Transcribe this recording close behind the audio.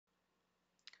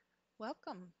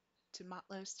Welcome to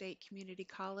Motlow State Community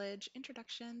College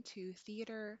Introduction to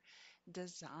Theater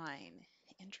Design.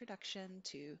 Introduction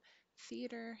to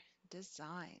Theater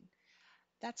Design.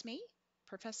 That's me,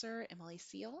 Professor Emily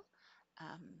Seal.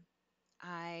 Um,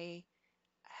 I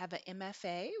have an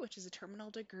MFA, which is a terminal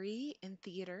degree in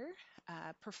theater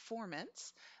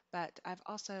performance, but I've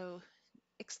also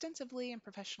extensively and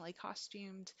professionally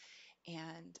costumed,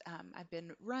 and I've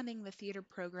been running the theater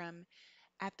program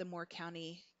at the Moore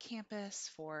County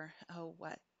campus for,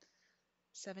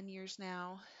 7 years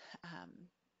now, um,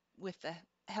 with the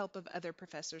help of other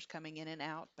professors coming in and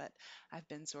out, but I've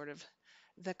been sort of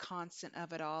the constant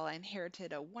of it all. I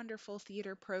inherited a wonderful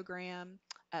theater program.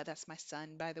 That's my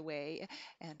son, by the way,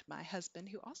 and my husband,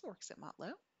 who also works at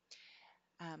Motlow.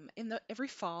 Every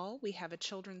fall, we have a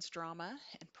children's drama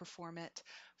and perform it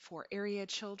for area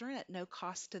children at no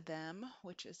cost to them,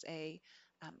 which is a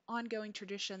ongoing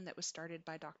tradition that was started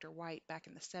by Dr. White back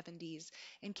in the 70s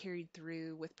and carried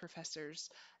through with professors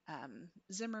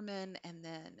Zimmerman and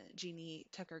then Jeannie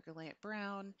Tucker Gallant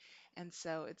Brown. And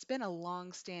so it's been a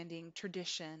long-standing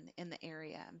tradition in the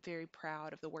area. I'm very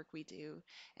proud of the work we do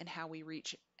and how we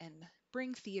reach and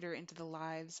bring theater into the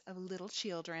lives of little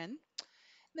children.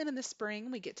 Then in the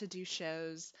spring, we get to do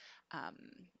shows, um,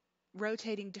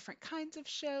 rotating different kinds of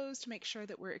shows to make sure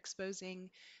that we're exposing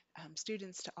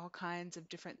students to all kinds of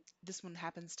different. This one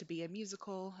happens to be a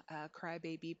musical,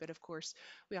 Crybaby, but of course,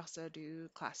 we also do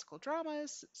classical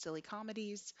dramas, silly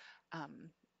comedies. Um,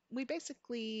 we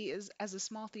basically, as a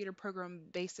small theater program,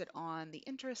 base it on the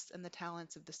interests and the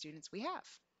talents of the students we have.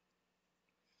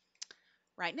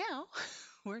 Right now,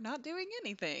 we're not doing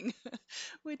anything,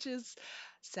 which is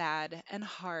sad and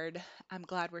hard. I'm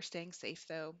glad we're staying safe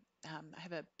though. I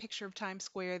have a picture of Times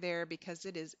Square there because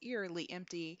it is eerily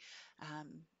empty.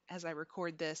 Um, as I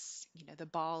record this, the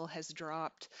ball has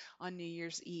dropped on New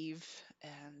Year's Eve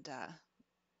and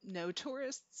no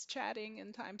tourists chatting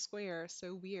in Times Square.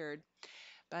 So weird.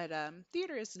 But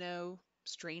theater is no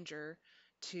stranger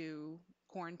to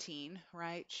quarantine,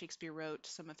 right? Shakespeare wrote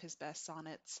some of his best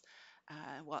sonnets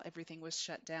while everything was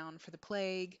shut down for the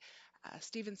plague.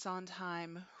 Stephen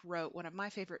Sondheim wrote one of my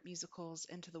favorite musicals,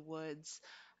 Into the Woods,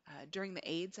 during the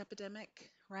AIDS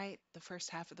epidemic, right? The first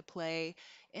half of the play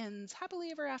ends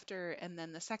happily ever after, and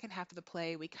then the second half of the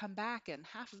play, we come back and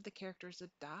half of the characters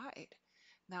have died.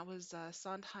 That was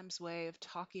Sondheim's way of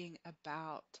talking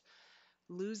about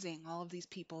losing all of these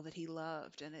people that he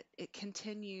loved. And it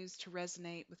continues to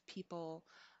resonate with people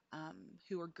um,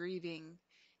 who are grieving.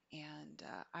 And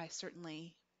I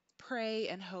certainly pray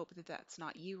and hope that that's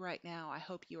not you right now. I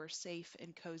hope you are safe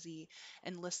and cozy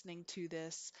and listening to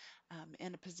this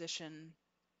in a position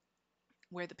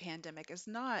where the pandemic is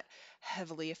not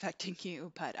heavily affecting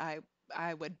you, but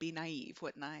I would be naive,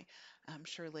 wouldn't I?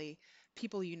 Surely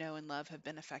people you know and love have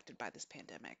been affected by this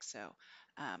pandemic. So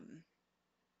um,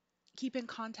 keep in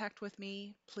contact with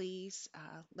me, please.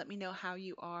 Let me know how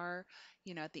you are.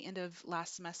 At the end of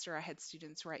last semester, I had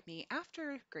students write me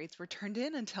after grades were turned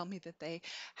in and tell me that they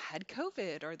had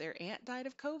COVID or their aunt died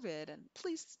of COVID. And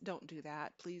please don't do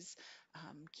that. Please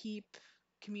keep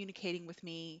communicating with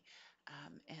me.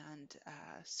 And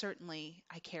certainly,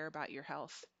 I care about your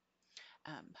health.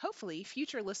 Hopefully,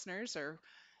 future listeners are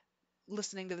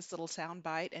listening to this little sound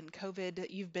bite and COVID,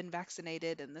 you've been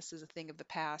vaccinated and this is a thing of the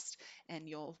past. And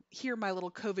you'll hear my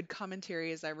little COVID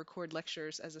commentary as I record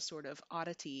lectures as a sort of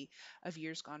oddity of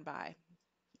years gone by.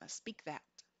 Speak that.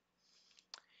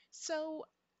 So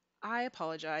I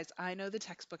apologize. I know the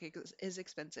textbook is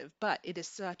expensive, but it is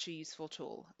such a useful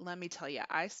tool. Let me tell you,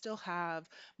 I still have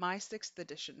my sixth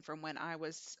edition from when I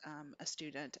was a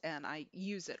student, and I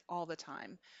use it all the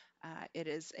time. It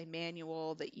is a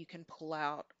manual that you can pull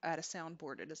out at a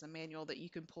soundboard. It is a manual that you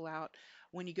can pull out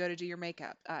when you go to do your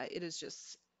makeup. It is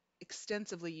just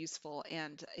extensively useful.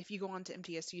 And if you go on to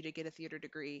MTSU to get a theater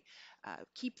degree,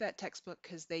 keep that textbook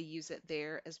because they use it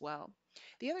there as well.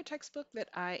 The other textbook that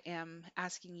I am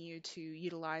asking you to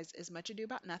utilize is Much Ado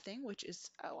About Nothing, which is,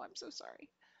 oh, I'm so sorry.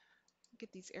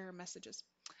 Get these error messages.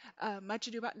 Much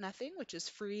Ado About Nothing, which is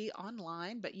free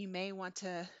online, but you may want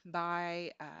to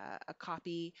buy a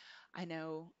copy. I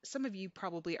know some of you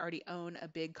probably already own a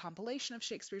big compilation of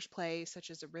Shakespeare's plays, such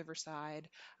as a Riverside.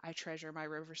 I treasure my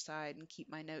Riverside and keep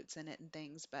my notes in it and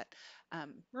things. But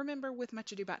remember, with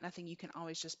Much Ado About Nothing, you can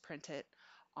always just print it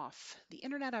off the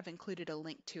internet. I've included a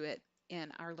link to it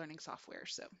in our learning software.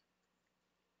 So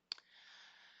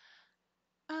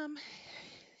um,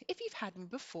 if you've had me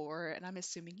before, and I'm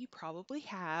assuming you probably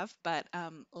have, but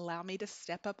allow me to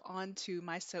step up onto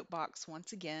my soapbox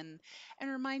once again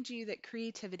and remind you that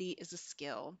creativity is a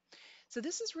skill. So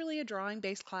this is really a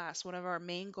drawing-based class. One of our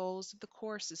main goals of the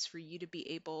course is for you to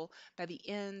be able, by the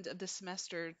end of the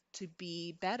semester, to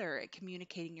be better at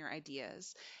communicating your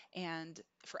ideas. And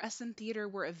for us in theater,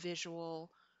 we're a visual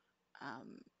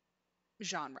um,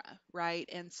 genre, right?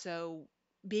 And so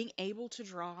being able to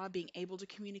draw, being able to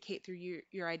communicate through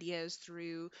your ideas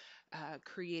through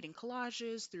creating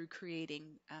collages, through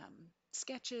creating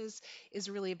sketches is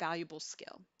really a valuable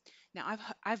skill. Now,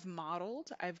 I've modeled,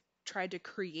 I've tried to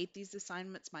create these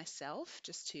assignments myself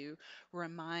just to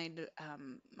remind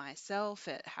myself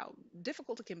at how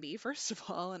difficult it can be, first of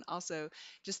all, and also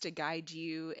just to guide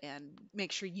you and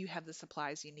make sure you have the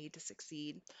supplies you need to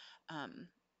succeed. Um,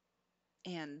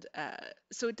 and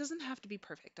so it doesn't have to be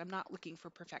perfect. I'm not looking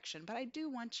for perfection, but I do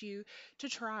want you to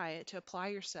try it, to apply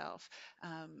yourself.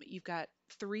 You've got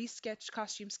three sketch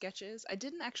costume sketches. I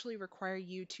didn't actually require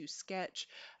you to sketch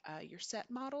your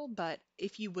set model, but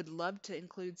if you would love to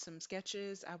include some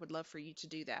sketches, I would love for you to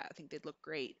do that. I think they'd look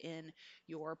great in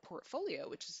your portfolio,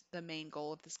 which is the main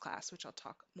goal of this class, which I'll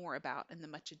talk more about in the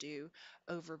Much Ado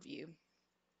overview.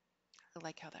 I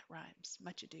like how that rhymes.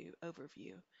 Much Ado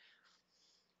overview.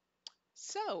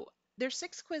 So there's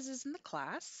six quizzes in the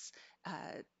class,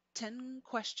 uh, 10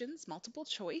 questions, multiple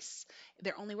choice.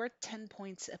 They're only worth 10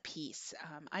 points apiece.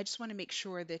 I just want to make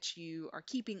sure that you are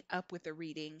keeping up with the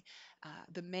reading.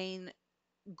 The main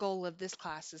goal of this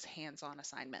class is hands-on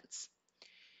assignments.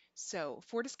 So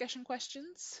for discussion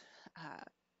questions, uh,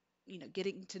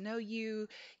 getting to know you,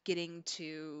 getting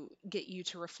to get you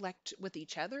to reflect with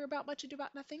each other about Much Ado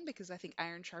About Nothing, because I think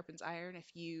iron sharpens iron.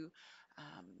 If you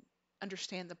um,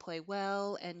 understand the play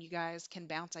well and you guys can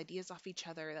bounce ideas off each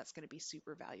other, that's going to be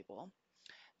super valuable.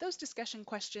 Those discussion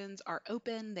questions are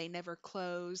open, they never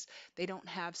close, they don't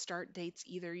have start dates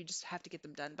either. You just have to get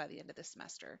them done by the end of the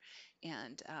semester.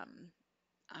 And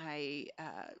I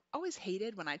always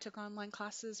hated when I took online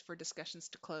classes for discussions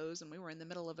to close and we were in the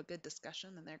middle of a good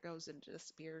discussion and there goes and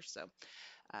disappears. So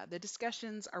the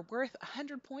discussions are worth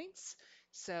 100 points.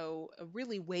 So a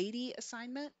really weighty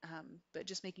assignment, but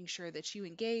just making sure that you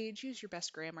engage, use your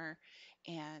best grammar,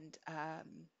 and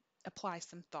apply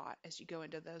some thought as you go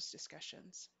into those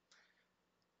discussions.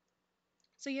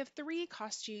 So you have three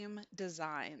costume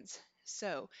designs.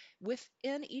 So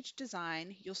within each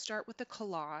design, you'll start with a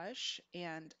collage,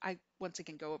 and I once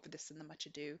again go over this in the Much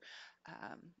Ado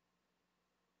um,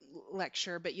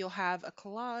 lecture, but you'll have a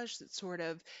collage that sort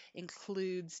of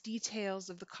includes details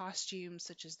of the costumes,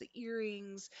 such as the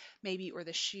earrings, maybe, or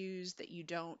the shoes that you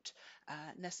don't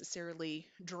necessarily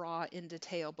draw in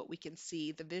detail, but we can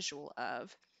see the visual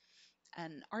of.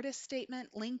 An artist statement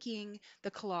linking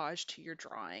the collage to your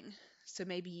drawing. So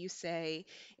maybe you say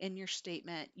in your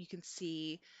statement, you can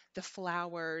see the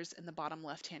flowers in the bottom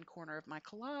left hand corner of my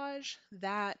collage.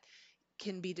 That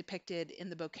can be depicted in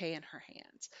the bouquet in her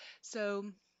hands.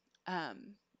 So,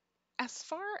 um, as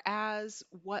far as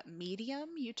what medium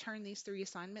you turn these three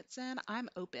assignments in, I'm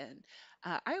open.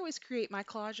 I always create my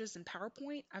collages in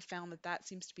PowerPoint. I found that that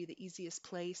seems to be the easiest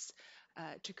place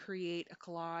to create a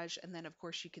collage. And then, of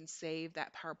course, you can save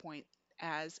that PowerPoint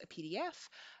as a PDF.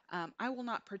 I will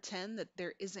not pretend that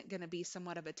there isn't going to be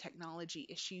somewhat of a technology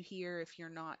issue here if you're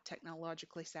not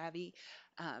technologically savvy.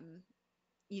 Um,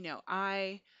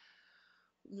 I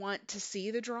want to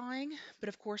see the drawing, but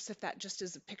of course, if that just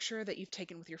is a picture that you've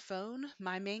taken with your phone,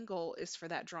 my main goal is for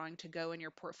that drawing to go in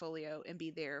your portfolio and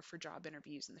be there for job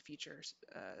interviews in the future,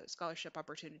 scholarship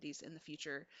opportunities in the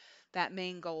future. That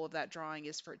main goal of that drawing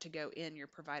is for it to go in your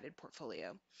provided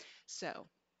portfolio. So,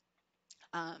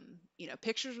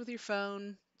 pictures with your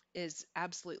phone is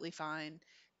absolutely fine.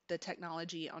 The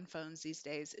technology on phones these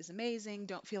days is amazing.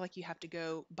 Don't feel like you have to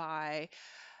go buy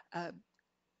a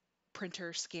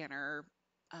printer, scanner,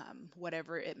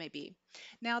 whatever it may be.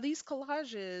 Now, these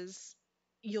collages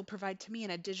you'll provide to me in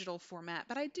a digital format,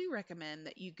 but I do recommend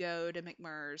that you go to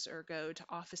McMurr's or go to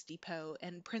Office Depot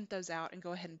and print those out and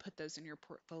go ahead and put those in your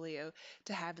portfolio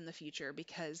to have in the future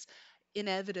because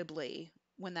inevitably,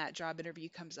 when that job interview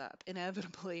comes up,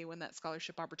 inevitably, when that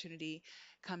scholarship opportunity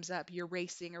comes up, you're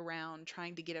racing around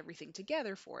trying to get everything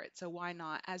together for it. So, why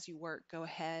not, as you work, go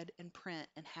ahead and print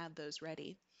and have those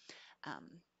ready? Um,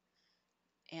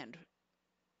 and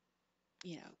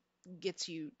gets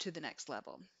you to the next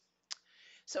level.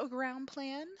 So a ground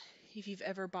plan, if you've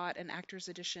ever bought an actor's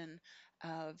edition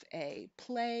of a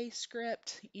play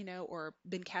script, or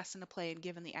been cast in a play and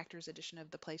given the actor's edition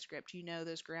of the play script,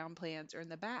 those ground plans are in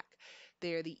the back.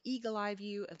 They're the eagle eye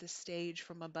view of the stage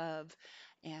from above,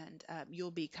 and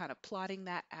you'll be kind of plotting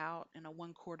that out in a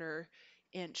 1/4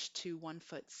 inch to 1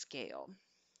 foot scale.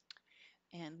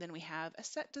 And then we have a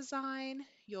set design.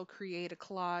 You'll create a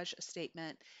collage, a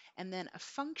statement, and then a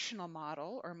functional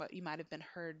model, or what you might have been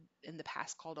heard in the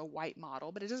past called a white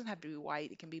model, but it doesn't have to be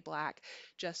white, it can be black,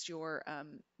 just your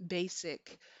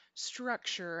basic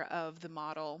structure of the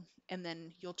model. And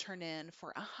then you'll turn in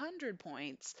for 100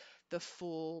 points the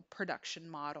full production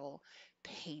model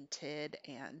painted,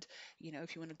 and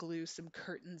if you want to glue some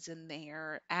curtains in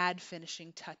there, add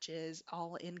finishing touches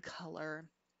all in color,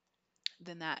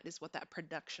 then that is what that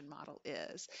production model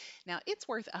is. Now, it's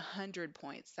worth 100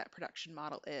 points, that production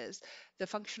model is. The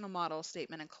functional model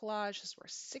statement and collage is worth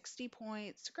 60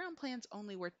 points. Ground plan's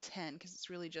only worth 10 because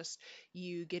it's really just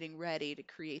you getting ready to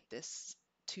create this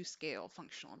to scale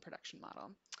functional and production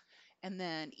model. And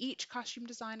then each costume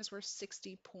design is worth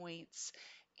 60 points.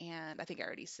 And I think I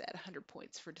already said 100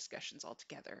 points for discussions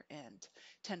altogether and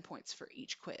 10 points for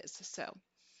each quiz. So,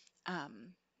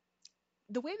 um,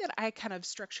 the way that I kind of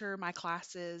structure my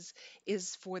classes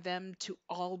is for them to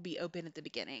all be open at the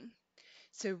beginning.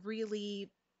 So, really,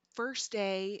 first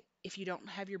day, if you don't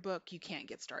have your book, you can't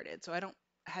get started. So, I don't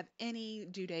have any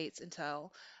due dates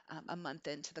until a month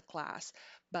into the class,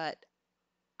 but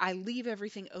I leave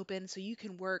everything open so you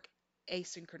can work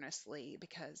asynchronously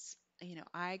because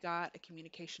I got a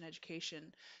communication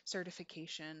education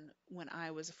certification when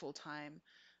I was a full-time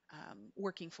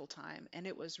working full-time, and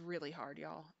it was really hard,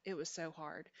 y'all. It was so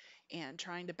hard, and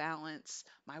trying to balance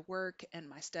my work and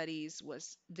my studies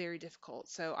was very difficult.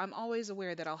 So I'm always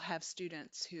aware that I'll have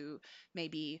students who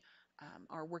maybe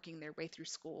are working their way through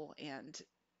school, and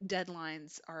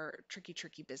deadlines are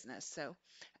tricky business. So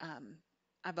um,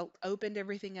 I've opened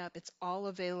everything up. It's all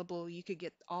available. You could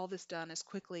get all this done as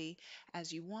quickly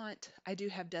as you want. I do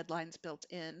have deadlines built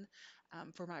in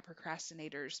for my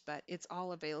procrastinators, but it's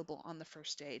all available on the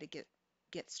first day to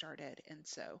get started. And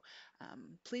so,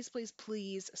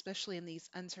 please, especially in these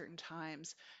uncertain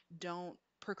times, don't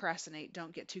procrastinate.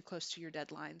 Don't get too close to your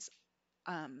deadlines.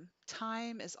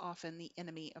 Time is often the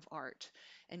enemy of art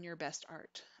and your best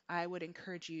art. I would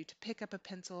encourage you to pick up a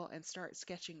pencil and start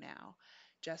sketching now,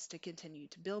 just to continue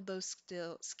to build those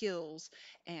skills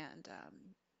and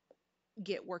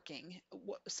get working.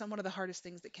 Some one of the hardest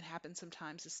things that can happen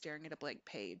sometimes is staring at a blank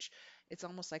page. It's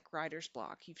almost like writer's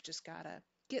block. You've just got to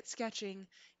get sketching,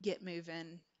 get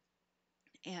moving,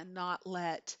 and not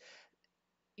let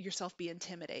yourself be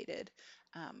intimidated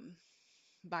um,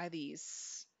 by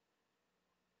these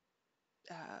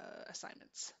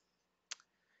assignments.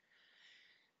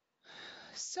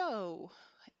 So,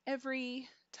 every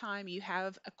time you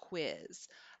have a quiz,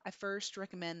 I first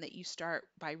recommend that you start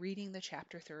by reading the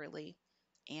chapter thoroughly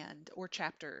and or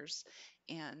chapters,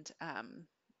 and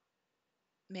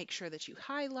make sure that you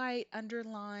highlight,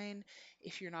 underline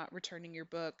if you're not returning your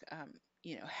book.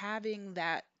 Having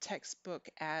that textbook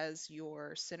as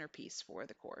your centerpiece for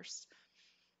the course.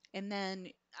 And then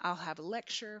I'll have a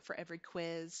lecture for every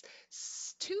quiz.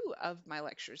 Two of my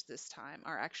lectures this time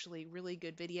are actually really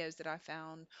good videos that I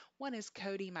found. One is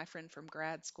Cody, my friend from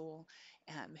grad school,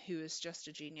 who is just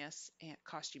a genius and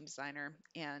costume designer.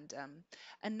 And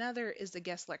another is a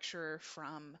guest lecturer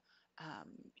from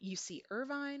UC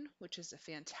Irvine, which is a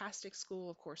fantastic school.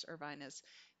 Of course, Irvine is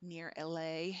near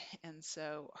LA. And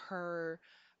so her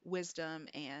wisdom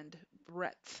and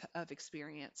breadth of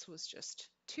experience was just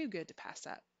too good to pass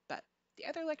up. But the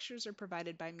other lectures are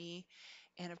provided by me.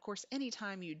 And of course,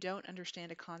 anytime you don't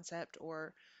understand a concept,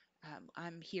 or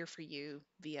I'm here for you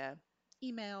via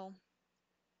email.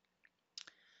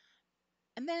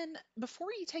 And then before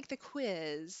you take the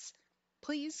quiz,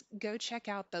 please go check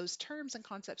out those terms and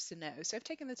concepts to know. So I've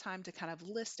taken the time to kind of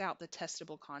list out the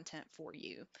testable content for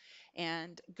you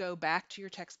and go back to your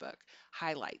textbook,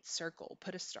 highlight, circle,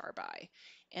 put a star by,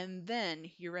 and then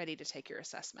you're ready to take your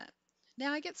assessment.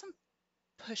 Now, I get some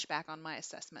pushback on my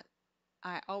assessment.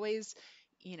 I always,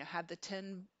 have the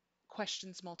 10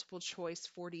 questions multiple choice,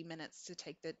 40 minutes to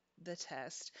take the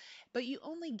test, but you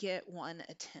only get one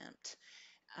attempt.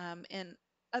 In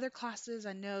other classes,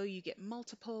 I know you get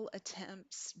multiple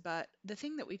attempts, but the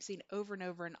thing that we've seen over and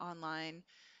over in online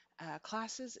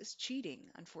classes is cheating,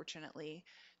 unfortunately.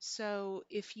 So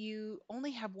if you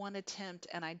only have one attempt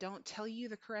and I don't tell you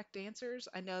the correct answers,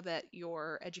 I know that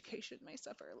your education may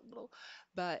suffer a little,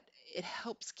 but it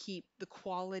helps keep the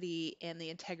quality and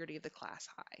the integrity of the class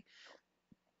high.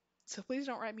 So please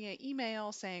don't write me an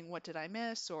email saying, what did I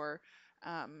miss? Or,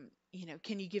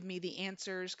 can you give me the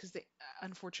answers? Because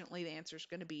unfortunately, the answer is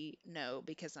going to be no,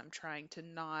 because I'm trying to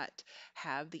not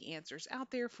have the answers out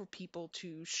there for people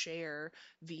to share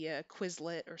via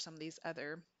Quizlet or some of these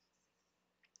other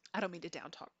I don't mean to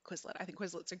down talk Quizlet. I think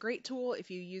Quizlet's a great tool if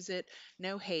you use it.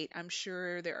 No hate. I'm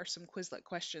sure there are some Quizlet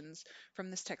questions from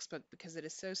this textbook because it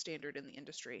is so standard in the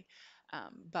industry.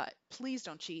 But please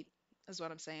don't cheat, is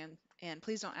what I'm saying. And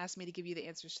please don't ask me to give you the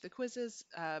answers to the quizzes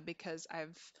because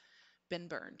I've been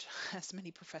burned, as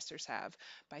many professors have,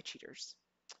 by cheaters.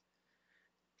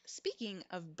 Speaking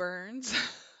of burns,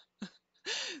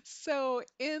 so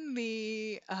in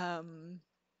the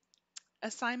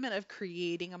assignment of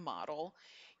creating a model,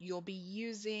 you'll be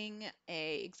using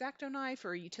a X-Acto knife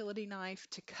or a utility knife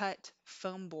to cut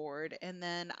foam board, and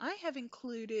then I have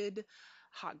included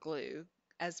hot glue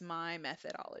as my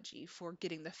methodology for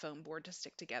getting the foam board to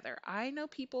stick together. I know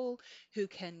people who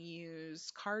can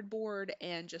use cardboard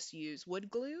and just use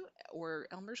wood glue or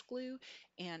Elmer's glue,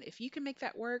 and if you can make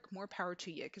that work, more power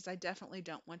to you, because I definitely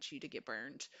don't want you to get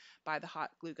burned by the hot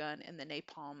glue gun and the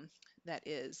napalm that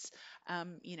is.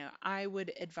 I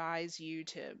would advise you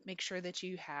to make sure that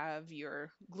you have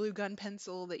your glue gun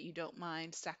pencil that you don't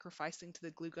mind sacrificing to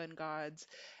the glue gun gods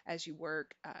as you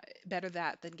work. Better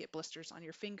that than get blisters on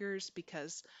your fingers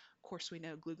because, of course, we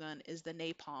know glue gun is the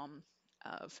napalm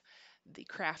of the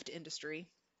craft industry.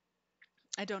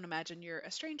 I don't imagine you're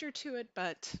a stranger to it,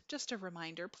 but just a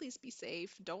reminder, please be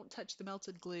safe. Don't touch the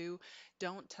melted glue.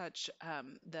 Don't touch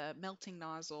the melting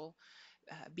nozzle.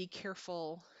 Be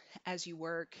careful as you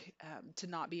work to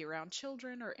not be around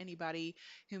children or anybody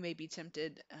who may be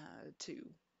tempted to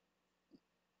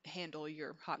handle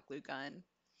your hot glue gun.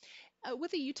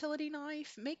 With a utility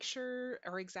knife, make sure,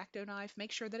 or X-Acto knife,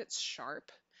 make sure that it's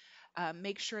sharp.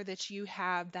 Make sure that you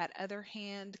have that other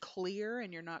hand clear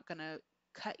and you're not going to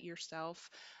cut yourself.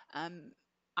 Um,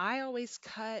 I always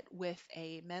cut with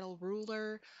a metal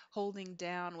ruler, holding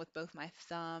down with both my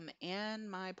thumb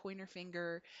and my pointer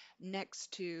finger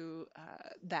next to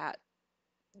that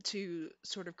to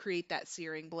sort of create that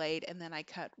searing blade. And then I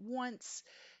cut once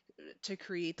to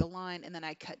create the line, and then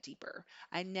I cut deeper.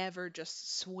 I never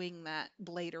just swing that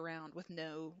blade around with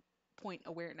no point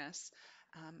awareness.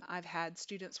 I've had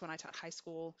students when I taught high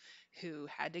school who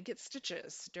had to get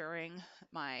stitches during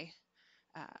my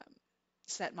um,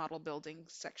 set model building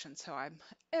section, so I'm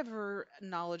ever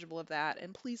knowledgeable of that.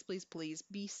 And please, please, please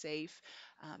be safe,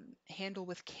 handle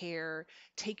with care,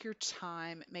 take your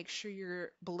time, make sure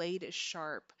your blade is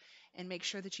sharp, and make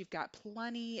sure that you've got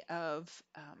plenty of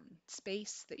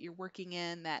space that you're working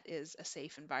in that is a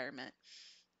safe environment.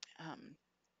 Um,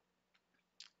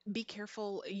 be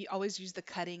careful. You always use the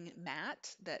cutting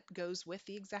mat that goes with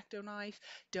the X-Acto knife.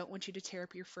 Don't want you to tear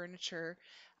up your furniture.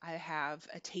 I have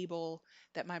a table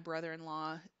that my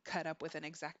brother-in-law cut up with an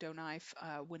X-Acto knife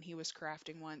when he was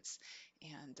crafting once,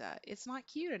 and it's not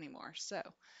cute anymore. So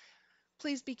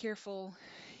please be careful.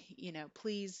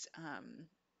 Please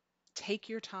take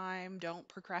your time. Don't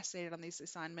procrastinate on these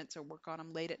assignments or work on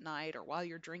them late at night or while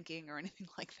you're drinking or anything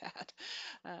like that.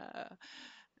 Uh,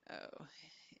 oh,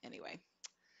 anyway.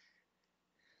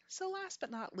 So, last but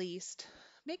not least,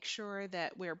 make sure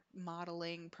that we're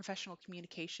modeling professional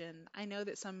communication. I know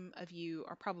that some of you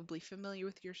are probably familiar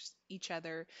with each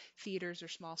other, theaters or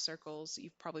small circles.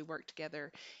 You've probably worked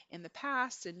together in the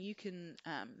past, and you can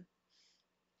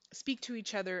speak to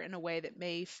each other in a way that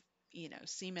may,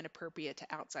 seem inappropriate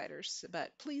to outsiders.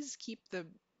 But please keep the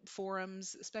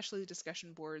forums, especially the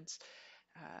discussion boards,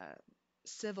 uh,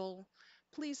 civil.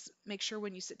 Please make sure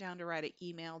when you sit down to write an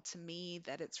email to me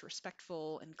that it's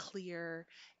respectful and clear,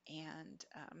 and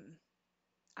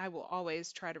I will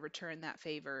always try to return that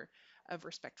favor of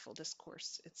respectful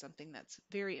discourse. It's something that's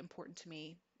very important to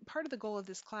me. Part of the goal of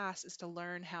this class is to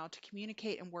learn how to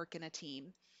communicate and work in a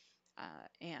team,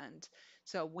 and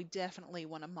so we definitely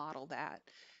want to model that.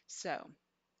 So,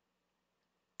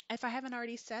 if I haven't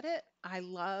already said it, I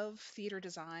love theater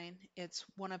design. It's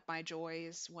one of my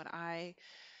joys. When I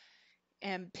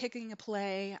am picking a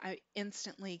play, I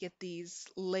instantly get these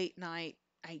late night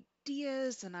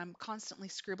ideas, and I'm constantly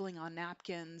scribbling on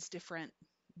napkins different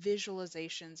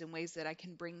visualizations and ways that I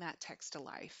can bring that text to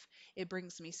life. It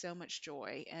brings me so much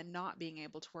joy, and not being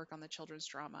able to work on the children's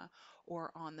drama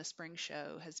or on the spring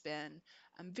show has been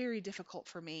very difficult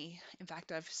for me. In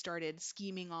fact, I've started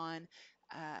scheming on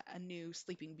a new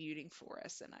Sleeping Beauty for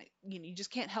us, and you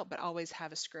just can't help but always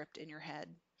have a script in your head.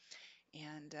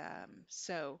 And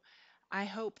so I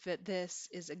hope that this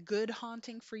is a good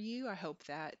haunting for you. I hope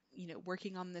that,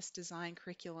 working on this design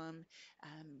curriculum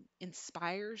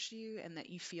inspires you and that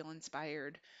you feel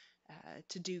inspired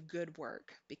to do good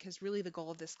work, because really the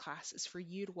goal of this class is for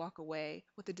you to walk away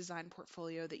with a design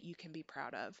portfolio that you can be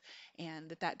proud of,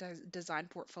 and that design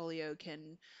portfolio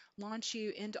can launch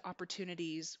you into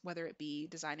opportunities, whether it be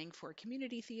designing for a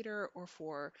community theater or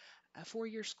for a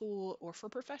four-year school or for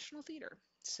professional theater.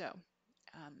 So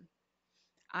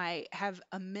I have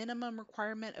a minimum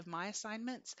requirement of my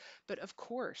assignments, but of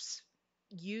course,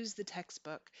 use the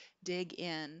textbook, dig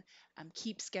in,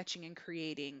 keep sketching and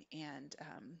creating. And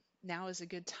now is a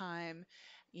good time.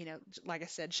 Like I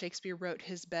said, Shakespeare wrote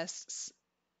his best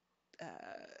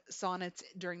sonnets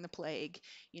during the plague.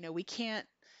 We can't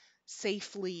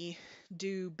safely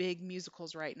do big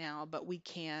musicals right now, but we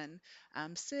can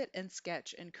sit and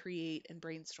sketch and create and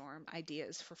brainstorm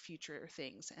ideas for future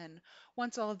things. And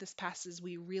once all of this passes,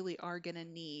 we really are going to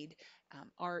need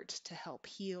art to help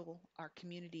heal our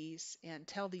communities and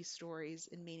tell these stories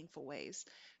in meaningful ways.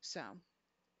 So,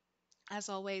 as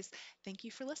always, thank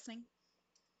you for listening.